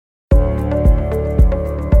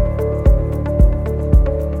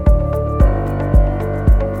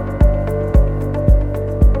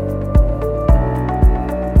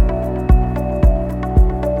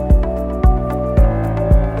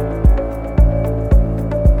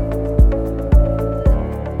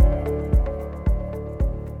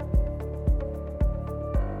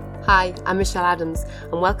Hi, I'm Michelle Adams,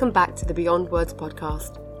 and welcome back to the Beyond Words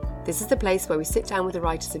podcast. This is the place where we sit down with the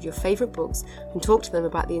writers of your favourite books and talk to them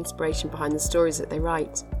about the inspiration behind the stories that they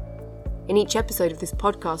write. In each episode of this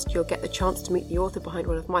podcast, you'll get the chance to meet the author behind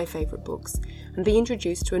one of my favourite books and be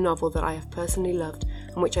introduced to a novel that I have personally loved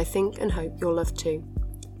and which I think and hope you'll love too.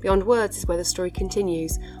 Beyond Words is where the story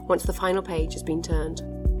continues once the final page has been turned.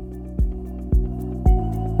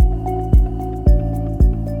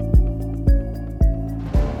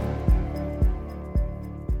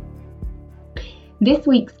 This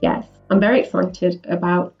week's guest, I'm very excited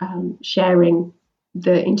about sharing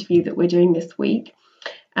the interview that we're doing this week.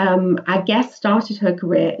 Our guest started her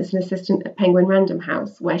career as an assistant at Penguin Random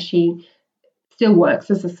House, where she still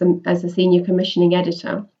works as a senior commissioning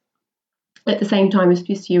editor, at the same time as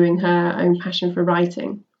pursuing her own passion for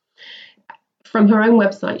writing. From her own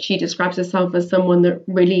website, she describes herself as someone that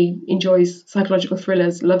really enjoys psychological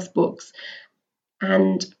thrillers, loves books,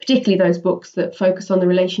 and particularly those books that focus on the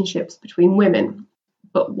relationships between women.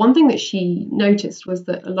 But one thing that she noticed was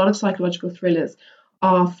that a lot of psychological thrillers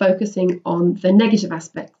are focusing on the negative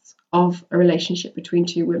aspects of a relationship between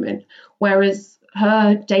two women, whereas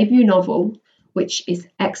her debut novel, which is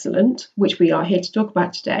excellent, which we are here to talk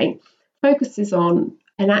about today, focuses on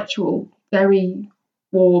an actual, very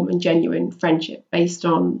warm and genuine friendship based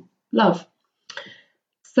on love.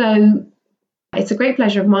 So it's a great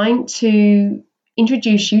pleasure of mine to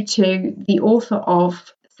introduce you to the author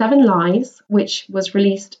of Seven Lies, which was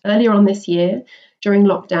released earlier on this year during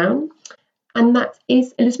lockdown, and that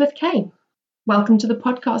is Elizabeth Kay. Welcome to the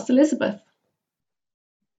podcast, Elizabeth.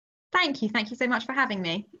 Thank you so much for having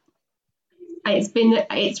me.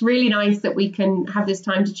 It's really nice that we can have this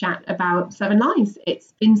time to chat about Seven Lies.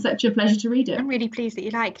 It's been such a pleasure to read it. I'm really pleased that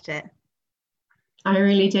you liked it. I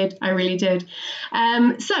really did.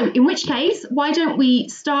 So in which case, why don't we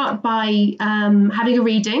start by having a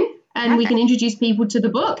reading, and we can introduce people to the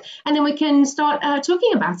book, and then we can start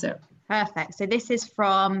talking about it. Perfect. So this is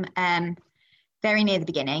from very near the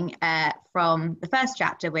beginning, from the first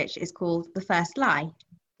chapter, which is called The First Lie.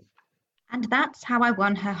 "And that's how I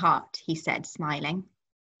won her heart," he said, smiling.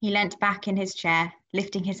 He leant back in his chair,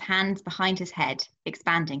 lifting his hands behind his head,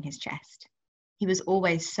 expanding his chest. He was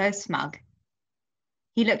always so smug.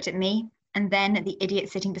 He looked at me, and then at the idiot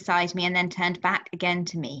sitting beside me, and then turned back again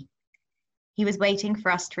to me. He was waiting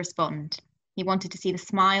for us to respond. He wanted to see the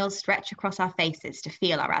smiles stretch across our faces to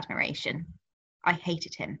feel our admiration. I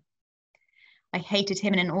hated him. I hated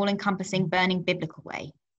him in an all-encompassing, burning biblical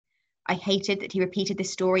way. I hated that he repeated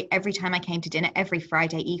this story every time I came to dinner every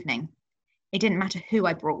Friday evening. It didn't matter who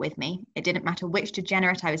I brought with me. It didn't matter which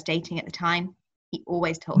degenerate I was dating at the time. He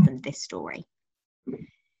always told them this story.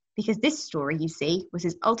 Because this story, you see, was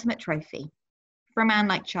his ultimate trophy. For a man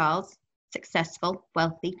like Charles, successful,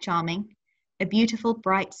 wealthy, charming, a beautiful,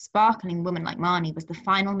 bright, sparkling woman like Marnie was the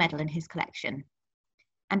final medal in his collection.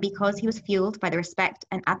 And because he was fueled by the respect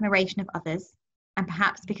and admiration of others, and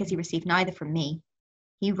perhaps because he received neither from me,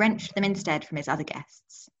 he wrenched them instead from his other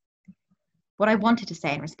guests. What I wanted to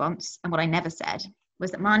say in response, and what I never said,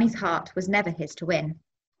 was that Marnie's heart was never his to win.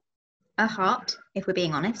 A heart, if we're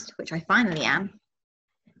being honest, which I finally am,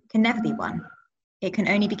 can never be won. It can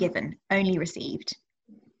only be given, only received.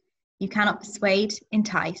 You cannot persuade,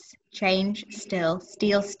 entice, change, steal,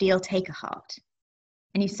 take a heart.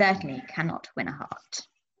 And you certainly cannot win a heart.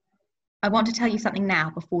 I want to tell you something now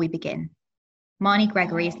before we begin. Marnie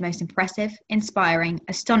Gregory is the most impressive, inspiring,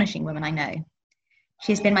 astonishing woman I know.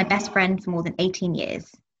 She has been my best friend for more than 18 years.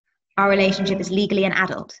 Our relationship is legally an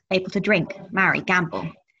adult, able to drink, marry, gamble,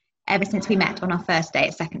 ever since we met on our first day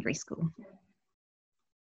at secondary school.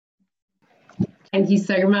 Thank you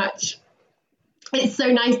so much. It's so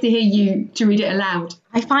nice to hear you to read it aloud.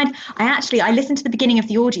 I listened to the beginning of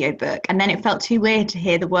the audiobook, and then it felt too weird to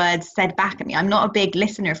hear the words said back at me. I'm not a big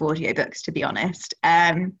listener of audiobooks, to be honest.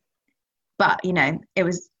 But, you know, it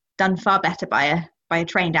was done far better by a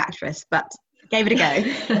trained actress, but gave it a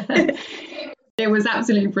go. It was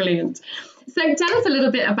absolutely brilliant. So tell us a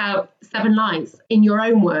little bit about Seven Lies in your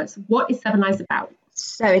own words. What is Seven Lies about?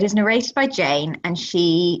 So it is narrated by Jane, and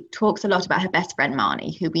she talks a lot about her best friend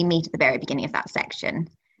Marnie, who we meet at the very beginning of that section.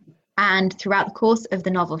 And throughout the course of the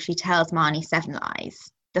novel, she tells Marnie 7 lies.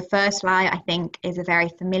 The first lie, I think, is a very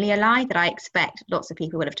familiar lie that I expect lots of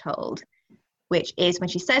people would have told, which is when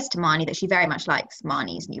she says to Marnie that she very much likes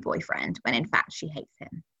Marnie's new boyfriend, when in fact she hates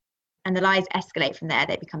him. And the lies escalate from there.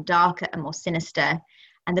 They become darker and more sinister.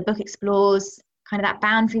 And the book explores kind of that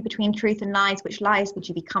boundary between truth and lies. Which lies would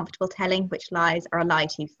you be comfortable telling? Which lies are a lie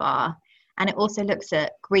too far? And it also looks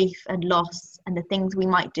at grief and loss and the things we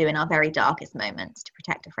might do in our very darkest moments to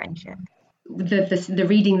protect a friendship. The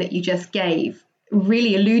reading that you just gave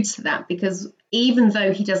really alludes to that, because even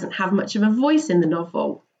though he doesn't have much of a voice in the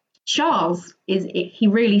novel, Charles he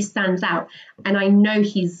really stands out. And I know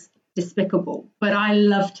he's despicable, but I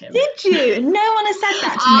loved him. Did you? No one has said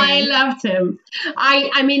that to I me. loved him.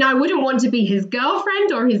 I mean, I wouldn't want to be his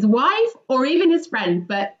girlfriend or his wife or even his friend,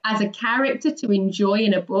 but as a character to enjoy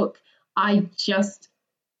in a book, I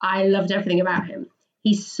loved everything about him.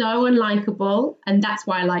 He's so unlikable, and that's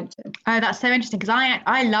why I liked him. Oh, that's so interesting, because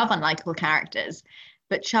I love unlikable characters,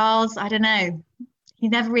 but Charles, I don't know, he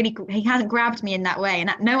hasn't grabbed me in that way,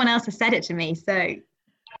 and no one else has said it to me. So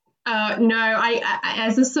no, I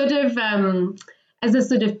as a sort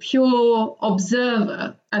of pure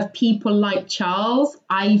observer of people like Charles,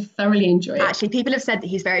 I thoroughly enjoy it. Actually, people have said that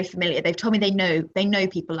he's very familiar. They've told me they know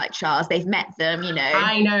people like Charles. They've met them, you know.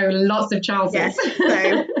 I know lots of Charleses. Yes,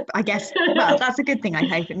 so I guess, well, that's a good thing, I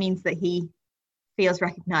hope. It means that he feels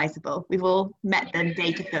recognisable. We've all met them,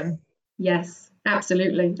 dated them. Yes,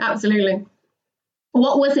 absolutely. Absolutely.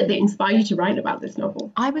 What was it that inspired you to write about this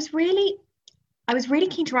novel? I was really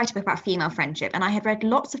keen to write a book about female friendship, and I had read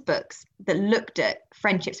lots of books that looked at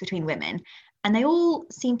friendships between women, and a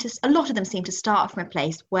lot of them seem to start from a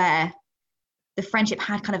place where the friendship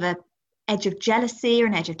had kind of an edge of jealousy or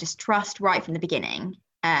an edge of distrust right from the beginning,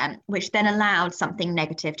 which then allowed something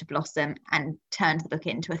negative to blossom and turned the book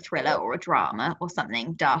into a thriller or a drama or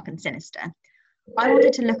something dark and sinister. I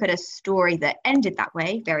wanted to look at a story that ended that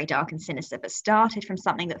way, very dark and sinister, but started from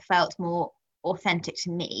something that felt more authentic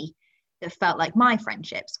to me, that felt like my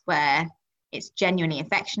friendships, where it's genuinely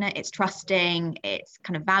affectionate, it's trusting, it's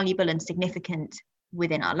kind of valuable and significant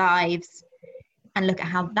within our lives, and look at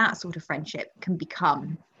how that sort of friendship can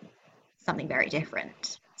become something very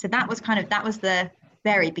different. So that was the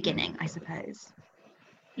very beginning, I suppose.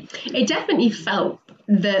 It definitely felt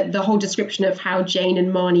the whole description of how Jane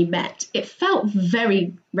and Marnie met. It felt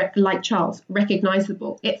very like Charles,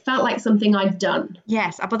 recognizable. It felt like something I'd done.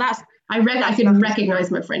 Yes, but that's I could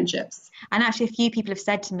recognize my friendships. And actually, a few people have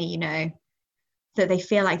said to me, you know, that they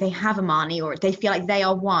feel like they have a Marnie, or they feel like they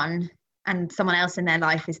are one and someone else in their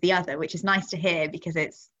life is the other, which is nice to hear, because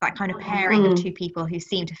it's that kind of pairing of two people who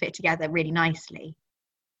seem to fit together really nicely.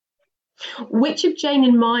 Which of Jane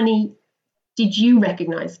and Marnie did you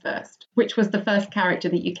recognize first? Which was the first character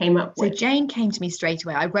that you came up with? So Jane came to me straight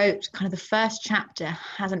away. I wrote kind of the first chapter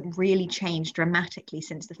hasn't really changed dramatically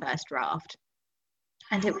since the first draft.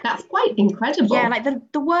 And that's quite incredible. Yeah, like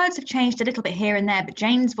the words have changed a little bit here and there, but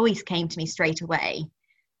Jane's voice came to me straight away.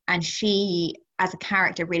 And she, as a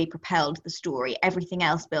character, really propelled the story. Everything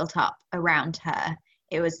else built up around her.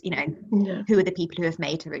 It was, you know, Who are the people who have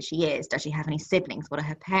made her as she is? Does she have any siblings? What are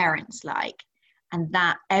her parents like? And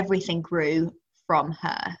that everything grew from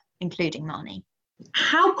her, including Marnie.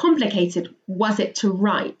 How complicated was it to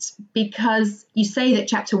write? Because you say that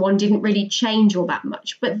chapter 1 didn't really change all that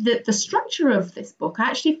much, but the structure of this book, I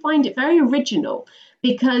actually find it very original,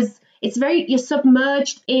 because you're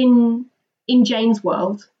submerged in Jane's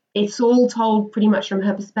world. It's all told pretty much from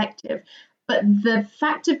her perspective. But the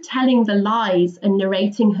fact of telling the lies and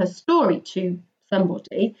narrating her story to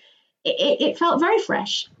somebody, it felt very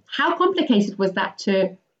fresh. How complicated was that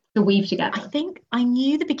to weave together? I think I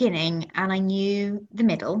knew the beginning, and I knew the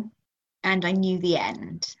middle, and I knew the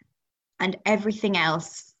end, and everything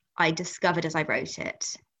else I discovered as I wrote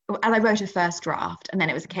it. As I wrote a first draft, and then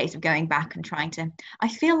it was a case of going back and trying to. I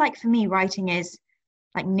feel like for me, writing is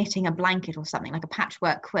like knitting a blanket or something, like a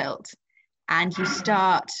patchwork quilt, and you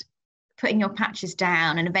start putting your patches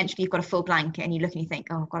down, and eventually you've got a full blanket, and you look and you think,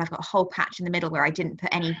 oh God, I've got a whole patch in the middle where I didn't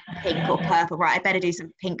put any pink or purple. Right, I better do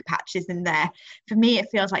some pink patches in there. For me,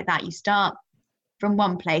 it feels like that. You start from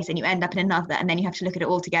one place and you end up in another, and then you have to look at it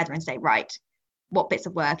all together and say, right, what bits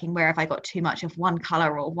are working? Where have I got too much of one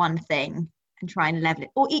color or one thing? And try and level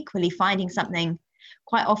it. Or equally finding something.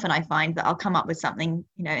 Quite often I find that I'll come up with something,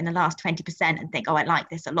 you know, in the last 20% and think, oh, I like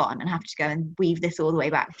this a lot. I'm going to have to go and weave this all the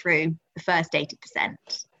way back through the first 80%.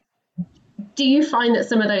 Do you find that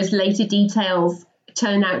some of those later details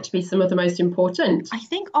turn out to be some of the most important? I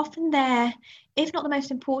think often they're, if not the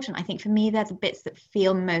most important, I think for me they're the bits that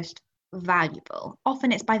feel most valuable.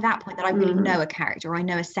 Often it's by that point that I really know a character, or I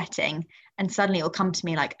know a setting, and suddenly it'll come to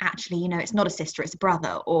me like, actually, you know, it's not a sister, it's a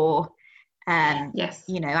brother, or yes,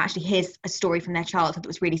 you know, actually here's a story from their childhood that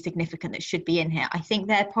was really significant that should be in here. I think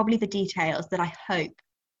they're probably the details that I hope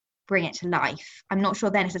bring it to life. I'm not sure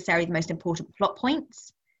they're necessarily the most important plot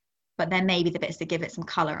points, but they're maybe the bits that give it some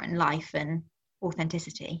colour and life and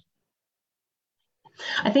authenticity.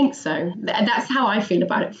 I think so. That's how I feel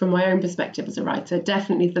about it from my own perspective as a writer.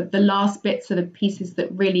 Definitely the last bits are the pieces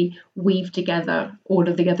that really weave together all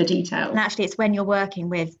of the other details. And actually it's when you're working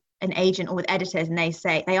with an agent or with editors and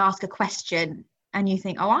they ask a question and you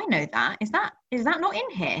think, oh, I know that. Is that not in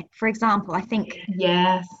here? For example, I think,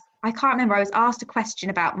 Yes. I can't remember, I was asked a question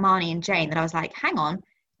about Marnie and Jane that I was like, hang on,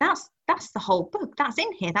 that's the whole book. That's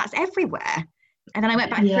in here. That's everywhere. And then I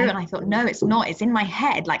went back through and I thought, no, it's not. It's in my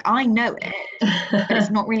head. Like, I know it, but it's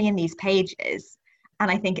not really in these pages.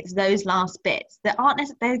 And I think it's those last bits that aren't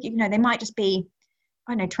necessarily, you know, they might just be,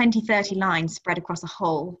 I don't know, 20, 30 lines spread across a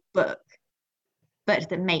whole book, but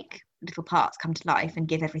that make little parts come to life and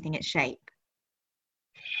give everything its shape.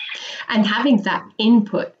 And having that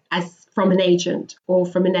input as from an agent or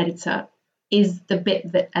from an editor is the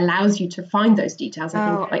bit that allows you to find those details,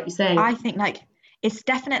 I think, like you say. I think like it's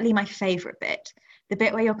definitely my favourite bit. The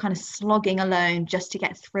bit where you're kind of slogging alone just to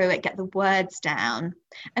get through it, get the words down.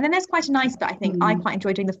 And then there's quite a nice bit, I think. I quite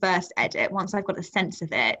enjoy doing the first edit once I've got a sense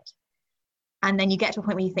of it. And then you get to a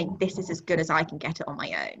point where you think, this is as good as I can get it on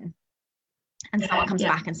my own. And someone comes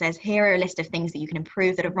back and says, here are a list of things that you can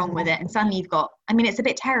improve that are wrong with it. And suddenly you've got, I mean, it's a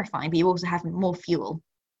bit terrifying, but you also have more fuel.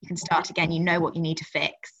 You can start again. You know what you need to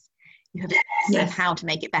fix. You have a sense of how to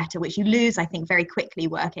make it better, which you lose, I think, very quickly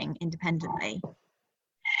working independently.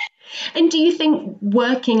 And do you think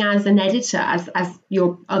working as an editor, as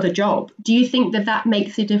your other job, do you think that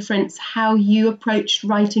makes a difference how you approach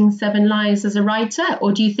writing Seven Lies as a writer?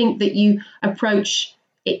 Or do you think that you approach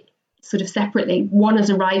it sort of separately, one as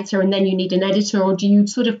a writer and then you need an editor, or do you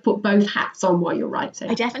sort of put both hats on while you're writing?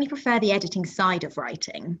 I definitely prefer the editing side of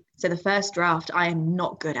writing. So the first draft I am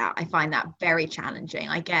not good at. I find that very challenging.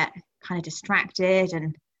 I get kind of distracted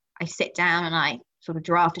and I sit down and I sort of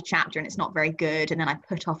draft a chapter and it's not very good, and then I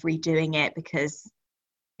put off redoing it because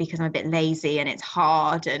I'm a bit lazy and it's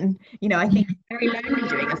hard, and you know, I think it's very lonely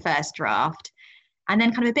doing a first draft. And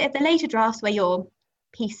then kind of a bit of the later drafts where you're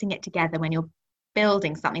piecing it together, when you're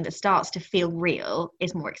building something that starts to feel real,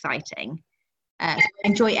 is more exciting. I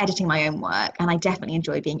enjoy editing my own work, and I definitely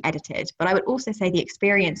enjoy being edited, but I would also say the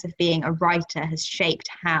experience of being a writer has shaped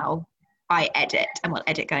how I edit and will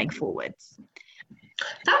edit going forwards.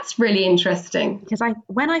 That's really interesting. Because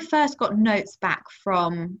when I first got notes back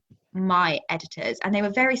from my editors, and they were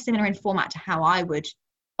very similar in format to how I would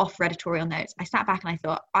offer editorial notes, I sat back and I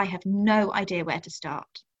thought, I have no idea where to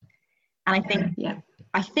start. And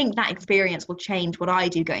I think that experience will change what I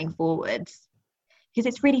do going forwards. Because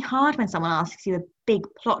it's really hard when someone asks you a big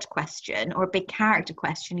plot question or a big character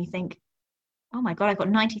question. You think, oh my God, I've got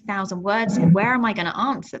 90,000 words here. Where am I going to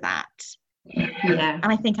answer that? Yeah.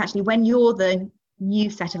 And I think actually when you're the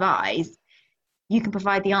new set of eyes, you can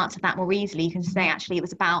provide the answer that more easily. You can say, actually, it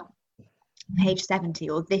was about page 70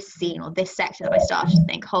 or this scene or this section that I started to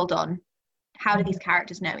think, hold on, how do these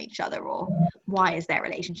characters know each other, or why is their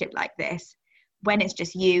relationship like this? When it's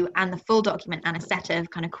just you and the full document and a set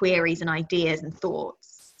of kind of queries and ideas and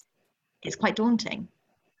thoughts, it's quite daunting.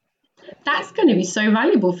 That's going to be so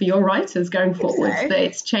valuable for your writers going forward, that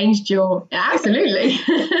it's changed your... Absolutely.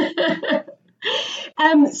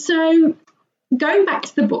 So going back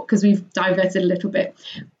to the book, because we've diverted a little bit,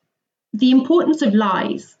 the importance of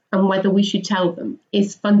lies and whether we should tell them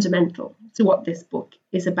is fundamental to what this book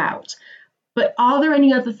is about. But are there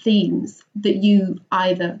any other themes that you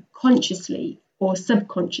either consciously or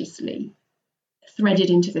subconsciously threaded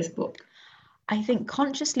into this book? I think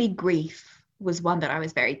consciously grief was one that I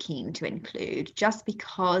was very keen to include, just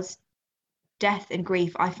because death and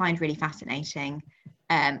grief I find really fascinating.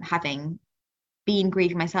 Having been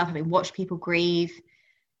grieving myself, having watched people grieve,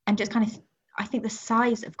 and just kind of, I think the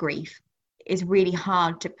size of grief is really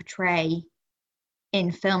hard to portray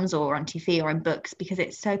in films or on TV or in books because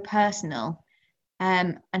it's so personal.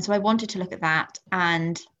 And so I wanted to look at that,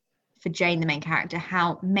 and for Jane, the main character,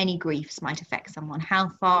 how many griefs might affect someone. How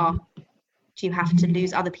far do you have to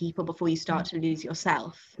lose other people before you start to lose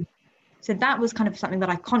yourself? So that was kind of something that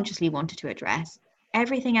I consciously wanted to address.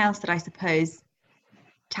 Everything else that I suppose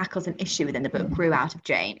tackles an issue within the book grew out of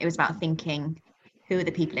Jane. It was about thinking, who are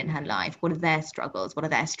the people in her life? What are their struggles? What are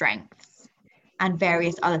their strengths? And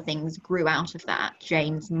various other things grew out of that.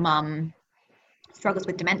 Jane's mum struggles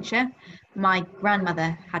with dementia. My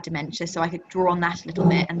grandmother had dementia, so I could draw on that a little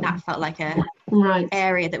bit, and that felt like a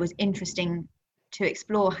area that was interesting to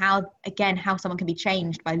explore, how someone can be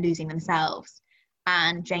changed by losing themselves.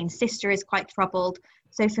 And Jane's sister is quite troubled.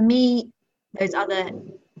 So for me, those other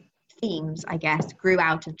themes, I guess, grew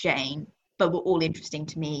out of Jane, but were all interesting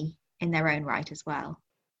to me in their own right as well.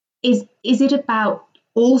 Is it about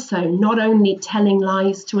also not only telling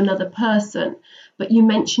lies to another person, but you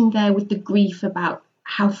mentioned there with the grief about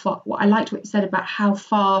how far, I liked what you said about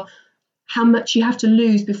how much you have to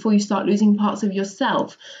lose before you start losing parts of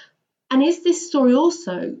yourself. And is this story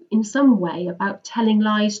also in some way about telling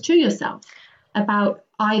lies to yourself, about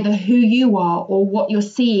either who you are or what you're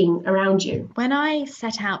seeing around you? When I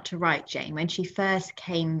set out to write Jane, when she first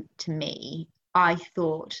came to me, I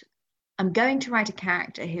thought, I'm going to write a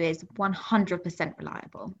character who is 100%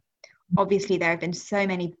 reliable. Obviously, there have been so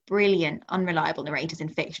many brilliant, unreliable narrators in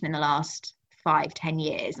fiction in the last 5-10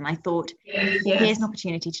 years. And I thought, here's an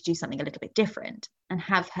opportunity to do something a little bit different and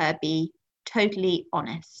have her be totally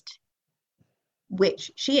honest,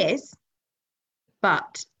 which she is.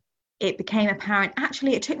 But it became apparent,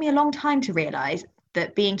 actually, it took me a long time to realize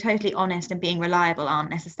that being totally honest and being reliable aren't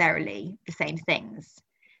necessarily the same things.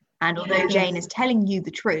 And although Jane is telling you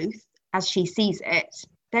the truth as she sees it,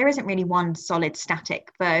 there isn't really one solid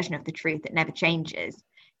static version of the truth that never changes.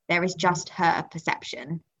 There is just her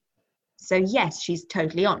perception. So yes, she's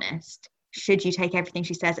totally honest. Should you take everything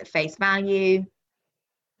she says at face value?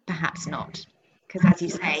 Perhaps not. Because as you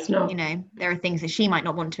say, you know, there are things that she might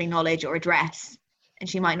not want to acknowledge or address, and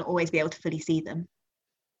she might not always be able to fully see them.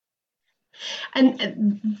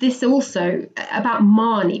 And this also about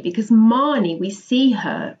Marnie, because Marnie, we see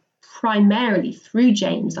her primarily through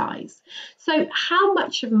Jane's eyes. So how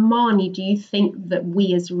much of Marnie do you think that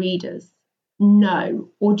we as readers know,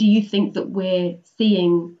 or do you think that we're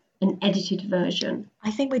seeing an edited version?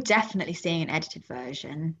 I think we're definitely seeing an edited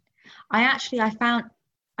version. I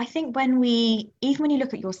think when even when you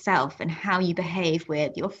look at yourself and how you behave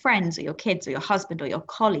with your friends or your kids or your husband or your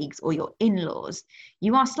colleagues or your in-laws,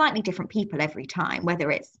 you are slightly different people every time, whether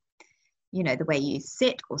it's, you know, the way you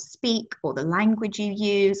sit or speak or the language you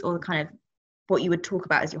use or the kind of what you would talk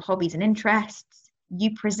about as your hobbies and interests.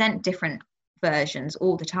 You present different versions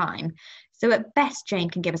all the time. So at best, Jane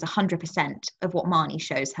can give us 100% of what Marnie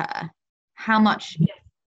shows her. How much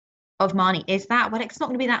of Marnie is that? Well, it's not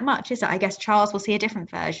going to be that much, is it? I guess Charles will see a different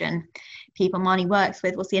version. People Marnie works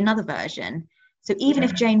with will see another version. So even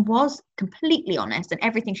if Jane was completely honest and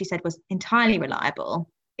everything she said was entirely reliable,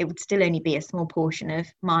 it would still only be a small portion of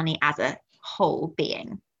Marnie as a whole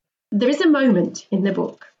being. There is a moment in the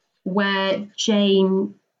book where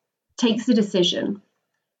Jane takes a decision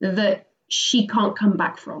that she can't come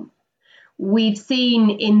back from. We've seen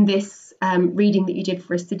in this reading that you did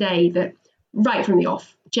for us today that right from the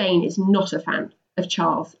off, Jane is not a fan of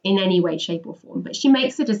Charles in any way, shape or form, but she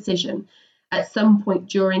makes a decision at some point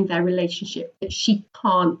during their relationship that she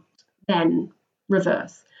can't then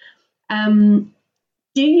reverse. Do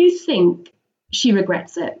you think she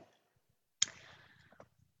regrets it?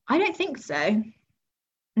 I don't think so.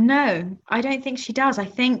 No, I don't think she does.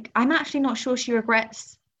 I'm actually not sure she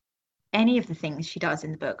regrets any of the things she does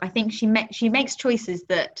in the book. I think she makes choices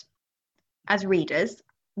that, as readers,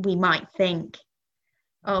 we might think,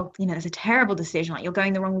 oh, you know, it's a terrible decision. Like, you're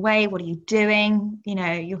going the wrong way. What are you doing? You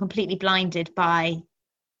know, you're completely blinded by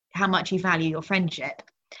how much you value your friendship.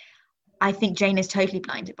 I think Jane is totally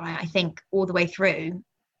blinded by it. I think all the way through,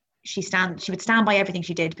 she would stand by everything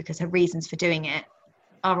she did because her reasons for doing it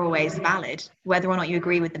are always valid. Whether or not you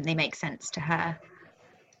agree with them, they make sense to her.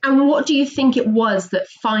 And what do you think it was that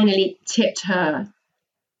finally tipped her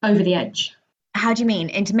over the edge? How do you mean?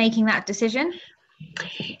 Into making that decision?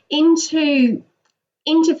 Into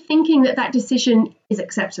thinking that decision is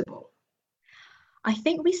acceptable. I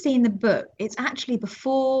think we see in the book, it's actually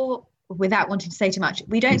before, without wanting to say too much,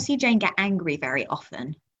 we don't see Jane get angry very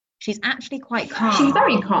often. She's actually quite calm. She's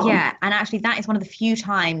very calm. Yeah, and actually that is one of the few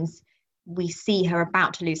times we see her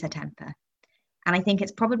about to lose her temper. And I think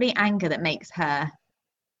it's probably anger that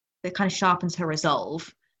kind of sharpens her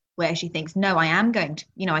resolve, where she thinks, no, I am going to,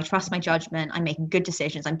 you know, I trust my judgment, I'm making good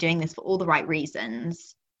decisions, I'm doing this for all the right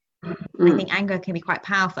reasons. I think anger can be quite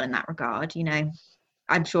powerful in that regard. You know,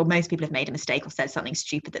 I'm sure most people have made a mistake or said something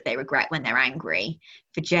stupid that they regret when they're angry.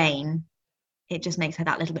 For Jane, it just makes her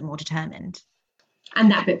that little bit more determined.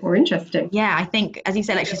 And that bit more interesting. Yeah, I think, as you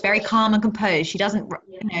said, like, she's very calm and composed. She doesn't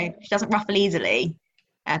ruffle easily.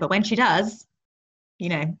 But when she does, you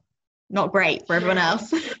know, not great for everyone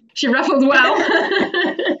else. She ruffles well.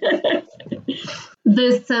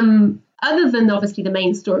 There's some, other than obviously the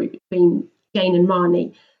main story between Jane and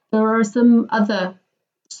Marnie, there are some other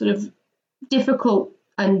sort of difficult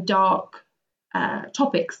and dark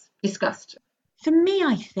topics discussed. For me,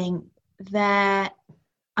 I think there's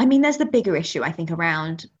the bigger issue, I think,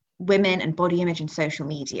 around women and body image and social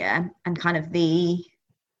media, and kind of the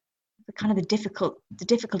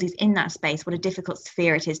difficulties in that space, what a difficult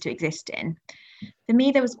sphere it is to exist in. For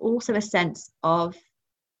me, there was also a sense of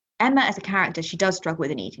Emma as a character. She does struggle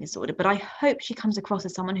with an eating disorder, but I hope she comes across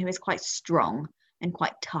as someone who is quite strong and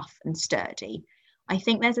quite tough and sturdy. I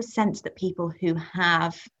think there's a sense that people who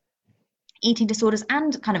have eating disorders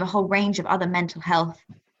and kind of a whole range of other mental health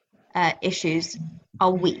issues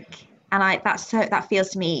are weak, and that feels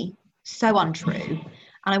to me so untrue.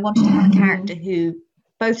 And I wanted to have a character who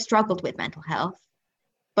both struggled with mental health,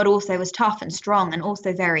 but also was tough and strong and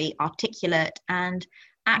also very articulate. And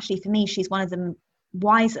actually, for me, she's one of the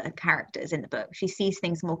wiser characters in the book. She sees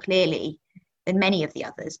things more clearly than many of the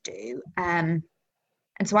others do. And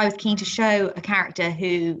so I was keen to show a character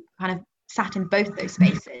who kind of sat in both those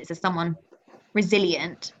spaces as someone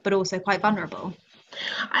resilient, but also quite vulnerable.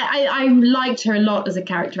 I liked her a lot as a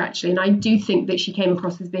character, actually, and I do think that she came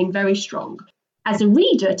across as being very strong. As a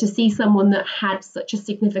reader, to see someone that had such a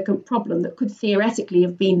significant problem that could theoretically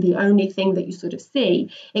have been the only thing that you sort of see,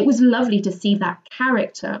 it was lovely to see that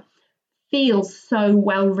character feel so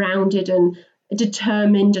well-rounded and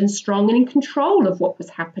determined and strong and in control of what was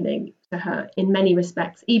happening to her in many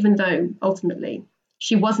respects, even though ultimately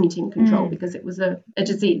she wasn't in control because it was a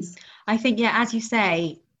disease. I think, yeah, as you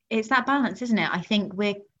say, it's that balance, isn't it? I think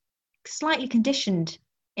we're slightly conditioned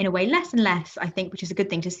in a way, less and less, I think, which is a good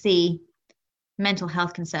thing, to see mental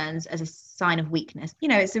health concerns as a sign of weakness. You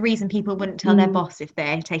know, it's the reason people wouldn't tell their boss if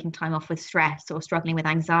they're taking time off with stress or struggling with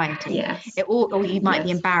anxiety. Yes. Or you might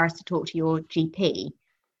be embarrassed to talk to your GP.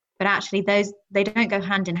 But actually, they don't go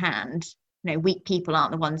hand in hand. You know, weak people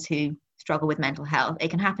aren't the ones who struggle with mental health. It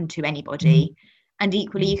can happen to anybody. And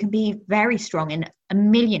equally, you can be very strong in a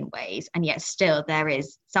million ways, and yet still there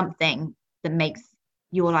is something that makes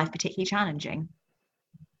your life particularly challenging.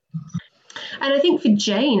 And I think for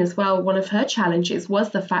Jane as well, one of her challenges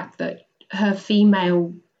was the fact that her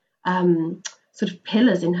female sort of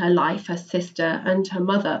pillars in her life, her sister and her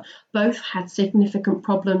mother, both had significant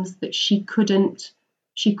problems that she couldn't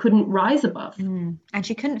rise above. And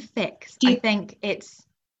she couldn't fix. I think it's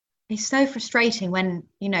so frustrating when,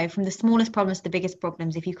 you know, from the smallest problems to the biggest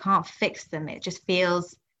problems, if you can't fix them, it just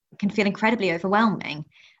can feel incredibly overwhelming.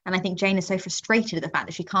 And I think Jane is so frustrated at the fact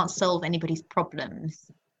that she can't solve anybody's problems,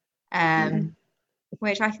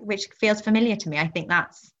 which feels familiar to me. I think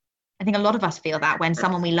a lot of us feel that when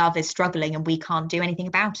someone we love is struggling and we can't do anything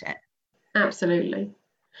about it. Absolutely.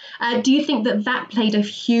 Do you think that played a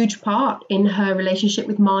huge part in her relationship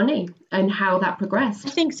with Marnie and how that progressed? I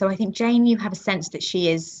think so. I think Jane, you have a sense that she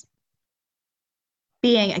is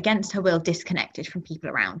being, against her will, disconnected from people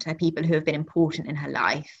around her, people who have been important in her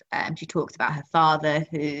life. She talks about her father,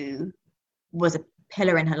 who was a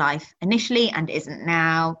pillar in her life initially and isn't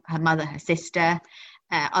now, her mother, her sister,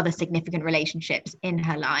 other significant relationships in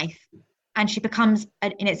her life. And she becomes,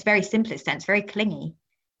 in its very simplest sense, very clingy.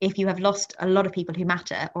 If you have lost a lot of people who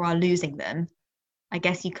matter or are losing them, I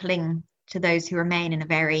guess you cling to those who remain in a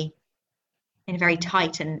very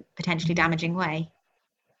tight and potentially damaging way.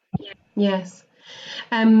 Yes.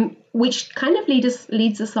 Which kind of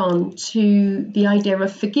leads us on to the idea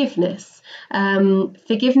of forgiveness.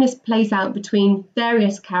 Forgiveness plays out between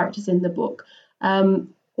various characters in the book,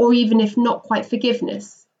 or even if not quite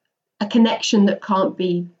forgiveness, a connection that can't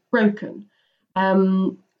be broken.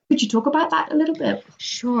 Could you talk about that a little bit?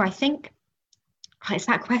 Sure. I think it's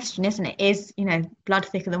that question, isn't it? Is, you know, blood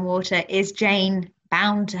thicker than water? Is Jane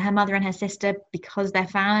bound to her mother and her sister because they're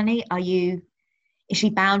family? Is she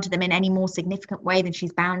bound to them in any more significant way than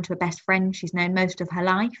she's bound to a best friend she's known most of her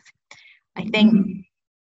life? I think,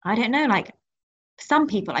 I don't know, like some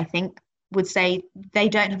people, I think, would say they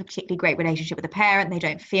don't have a particularly great relationship with a parent. They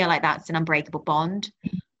don't feel like that's an unbreakable bond.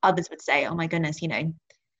 Others would say, oh my goodness, you know,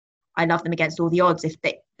 I love them against all the odds. If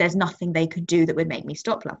there's nothing they could do that would make me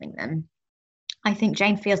stop loving them. I think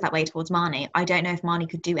Jane feels that way towards Marnie. I don't know if Marnie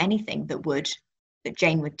could do anything that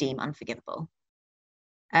Jane would deem unforgivable.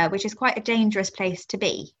 Which is quite a dangerous place to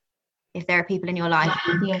be. If there are people in your life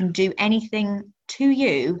who can do anything to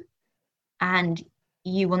you and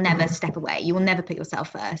you will never step away, you will never put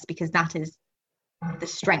yourself first, because that is the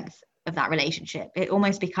strength of that relationship. It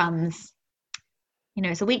almost becomes, you know,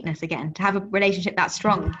 it's a weakness again. To have a relationship that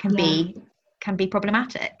strong can be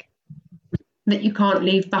problematic. That you can't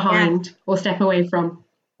leave behind or step away from.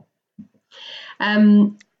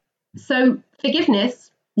 So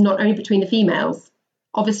forgiveness, not only between the females,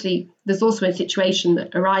 obviously, there's also a situation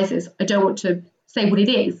that arises. I don't want to say what it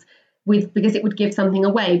is because it would give something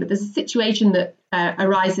away, but there's a situation that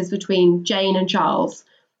arises between Jane and Charles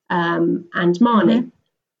and Marnie.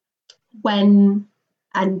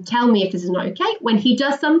 And tell me if this is not okay, when he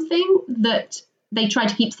does something that they try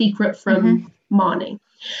to keep secret from Marnie.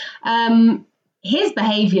 His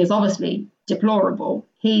behaviour is obviously deplorable.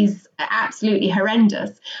 He's absolutely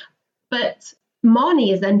horrendous. But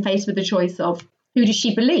Marnie is then faced with the choice of, who does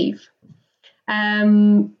she believe?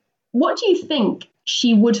 What do you think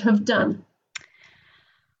she would have done?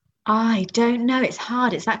 I don't know. It's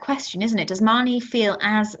hard. It's that question, isn't it? Does Marnie feel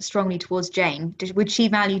as strongly towards Jane? Would she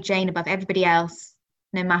value Jane above everybody else,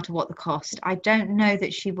 no matter what the cost? I don't know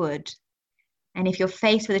that she would. And if you're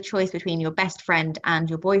faced with a choice between your best friend and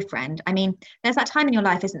your boyfriend, I mean, there's that time in your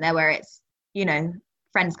life, isn't there, where it's,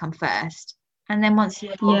 friends come first. And then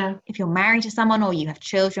if you're married to someone or you have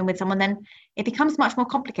children with someone, then it becomes much more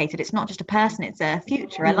complicated. It's not just a person, it's a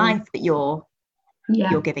future, a life that you're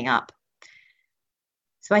giving up.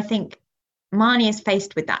 So I think Marnie is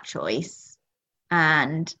faced with that choice,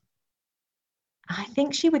 and I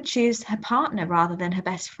think she would choose her partner rather than her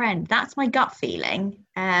best friend. That's my gut feeling.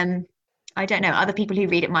 I don't know. Other people who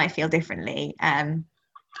read it might feel differently.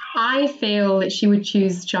 I feel that she would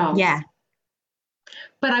choose Charles. Yeah.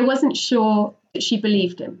 But I wasn't sure that she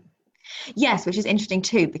believed him. Yes, which is interesting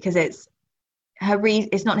too, because it's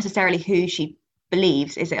not necessarily who she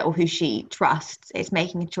believes, is it, or who she trusts. It's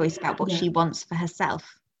making a choice about what she wants for herself.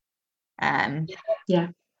 I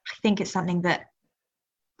think it's something that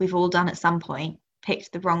we've all done at some point,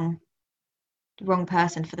 picked the wrong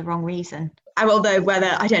person for the wrong reason. I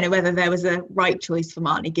don't know whether there was a right choice for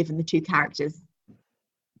Marnie given the two characters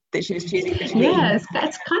that she was choosing between. Yes,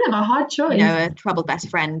 that's kind of a hard choice. A troubled best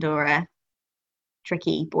friend or a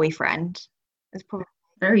tricky boyfriend. It's probably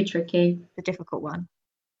very tricky. The difficult one.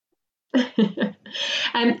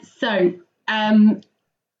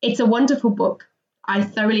 It's a wonderful book. I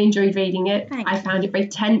thoroughly enjoyed reading it. I found it very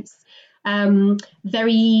tense,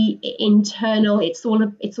 very internal. It's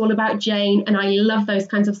all about Jane, and I love those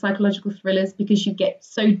kinds of psychological thrillers because you get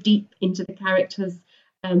so deep into the character's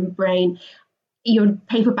brain. Your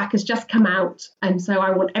paperback has just come out, and so I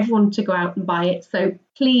want everyone to go out and buy it. So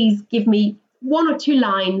please give me 1 or 2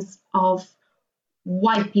 lines of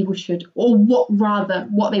why people should, or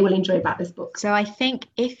what they will enjoy about this book. So I think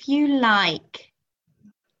if you like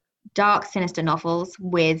dark, sinister novels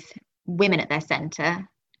with women at their centre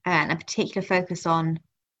and a particular focus on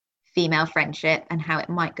female friendship and how it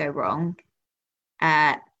might go wrong,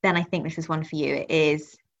 then I think this is one for you. It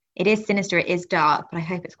is sinister, it is dark, but I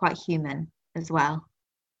hope it's quite human as well.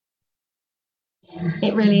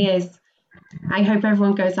 It really is. I hope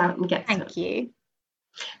everyone goes out and gets it. Thank you.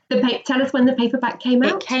 Tell us when the paperback came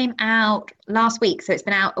out. It came out last week, so it's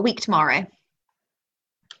been out a week tomorrow.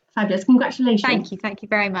 Fabulous. Congratulations. Thank you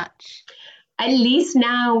very much. At least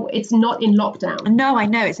now it's not in lockdown. No, I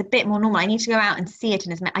know, it's a bit more normal. I need to go out and see it,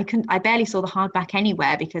 and I barely saw the hardback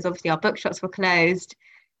anywhere because obviously our bookshops were closed.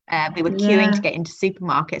 We were queuing to get into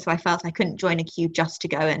supermarkets, so I felt I couldn't join a queue just to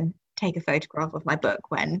go and take a photograph of my book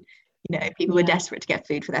when people were desperate to get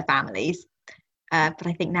food for their families. But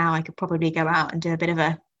I think now I could probably go out and do a bit of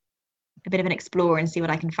an explore and see what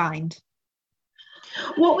I can find.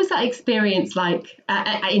 What was that experience like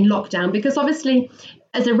in lockdown? Because obviously,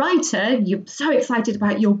 as a writer, you're so excited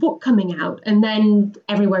about your book coming out, and then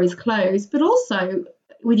everywhere is closed. But also,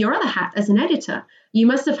 with your other hat as an editor, you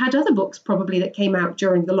must have had other books probably that came out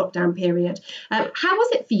during the lockdown period. How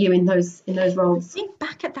was it for you in those roles? I think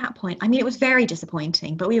back at that point, I mean, it was very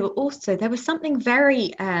disappointing, but there was something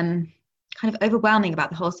very kind of overwhelming about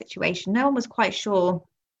the whole situation. No one was quite sure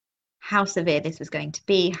how severe this was going to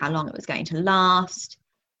be, how long it was going to last,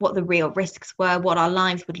 what the real risks were, what our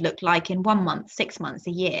lives would look like in 1 month, 6 months,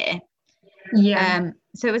 a year.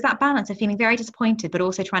 So it was that balance of feeling very disappointed, but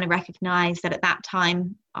also trying to recognise that at that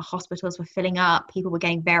time our hospitals were filling up, people were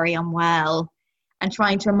getting very unwell, and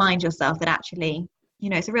trying to remind yourself that actually,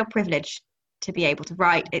 it's a real privilege to be able to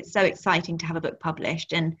write. It's so exciting to have a book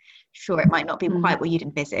published, and sure, it might not be quite what you'd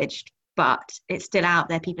envisaged, but it's still out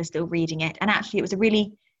there, people are still reading it. And actually it was a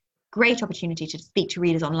really great opportunity to speak to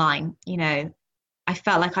readers online. I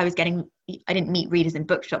felt like I didn't meet readers in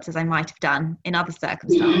bookshops as I might have done in other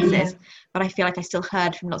circumstances, but I feel like I still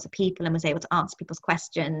heard from lots of people and was able to answer people's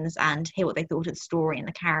questions and hear what they thought of the story and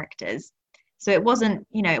the characters. So it wasn't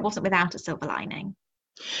without a silver lining.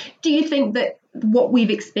 Do you think that what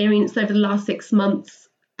we've experienced over the last 6 months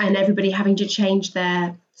and everybody having to change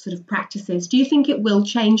their sort of practices, do you think it will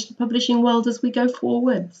change the publishing world as we go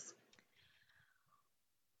forwards?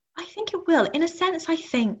 I think it will. In a sense,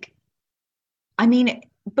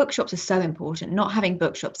 bookshops are so important. Not having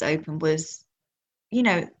bookshops open was,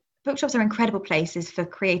 bookshops are incredible places for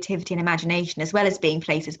creativity and imagination, as well as being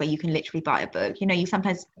places where you can literally buy a book. You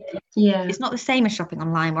sometimes, it's not the same as shopping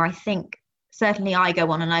online, where I think certainly I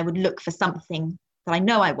go on and I would look for something that I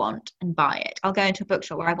know I want and buy it. I'll go into a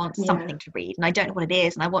bookshop where I want something to read and I don't know what it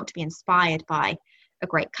is, and I want to be inspired by a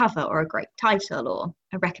great cover or a great title or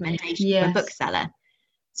a recommendation from a bookseller.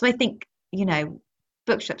 So I think,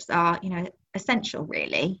 bookshops are, essential,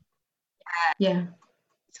 really. So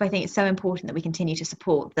I think it's so important that we continue to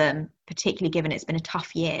support them, particularly given it's been a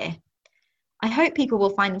tough year. I hope people will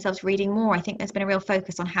find themselves reading more. I think there's been a real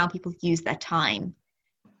focus on how people use their time.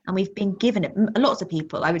 And we've been given it, lots of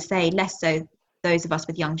people, I would say less so those of us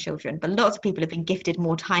with young children, but lots of people have been gifted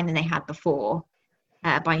more time than they had before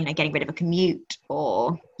by, you know, getting rid of a commute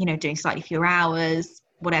or, you know, doing slightly fewer hours,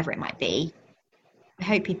 whatever it might be. I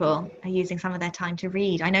hope people are using some of their time to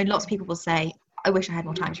read. I know lots of people will say, I wish I had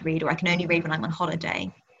more time to read, or I can only read when I'm on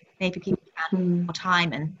holiday. Maybe people can more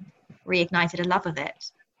time and reignited a love of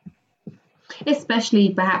it.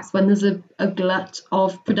 Especially perhaps when there's a glut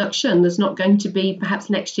of production. There's not going to be perhaps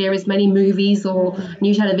next year as many movies or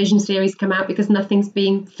new television series come out because nothing's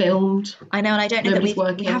being filmed. I know, and I don't know that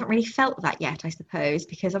we haven't really felt that yet, I suppose,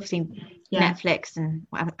 because obviously Netflix and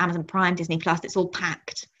Amazon Prime, Disney Plus, it's all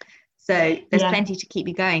packed. So there's plenty to keep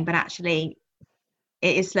you going, but actually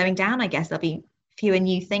it is slowing down, I guess. There'll be fewer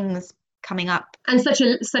new things coming up. And such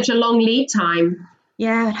a long lead time.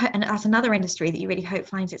 Yeah, and that's another industry that you really hope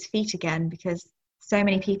finds its feet again, because so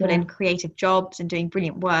many people in creative jobs and doing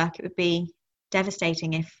brilliant work, it would be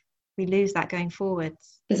devastating if we lose that going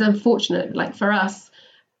forwards. It's unfortunate. Like for us,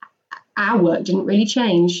 our work didn't really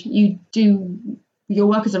change. You do your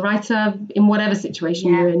work as a writer in whatever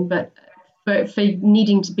situation you're in, but for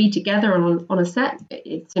needing to be together on a set,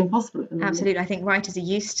 it's impossible. Absolutely. I think writers are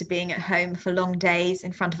used to being at home for long days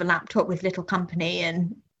in front of a laptop with little company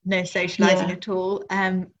and no socializing at all.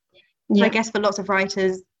 So I guess for lots of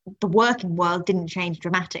writers, the working world didn't change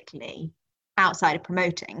dramatically outside of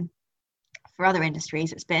promoting. For other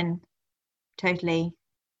industries, they've been totally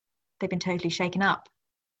shaken up.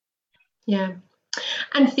 Yeah.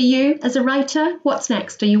 And for you as a writer, what's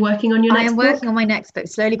next? Are you working on your next book? I am working on my next book,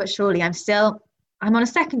 slowly but surely. I'm on a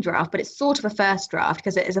second draft, but it's sort of a first draft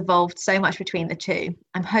because it has evolved so much between the two.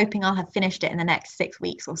 I'm hoping I'll have finished it in the next 6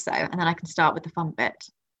 weeks or so, and then I can start with the fun bit.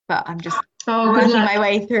 But I'm just working my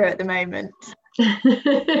way through at the moment.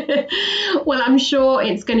 Well, I'm sure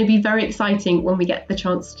it's going to be very exciting when we get the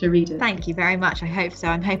chance to read it. Thank you very much. I hope so.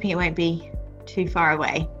 I'm hoping it won't be too far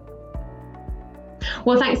away.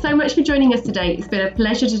 Well, thanks so much for joining us today. It's been a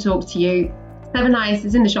pleasure to talk to you. Seven Eyes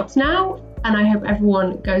is in the shops now, and I hope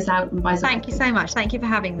everyone goes out and buys it. Thank you so much. Thank you for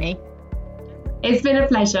having me. It's been a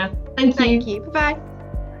pleasure. Thank you. Thank you. Bye-bye.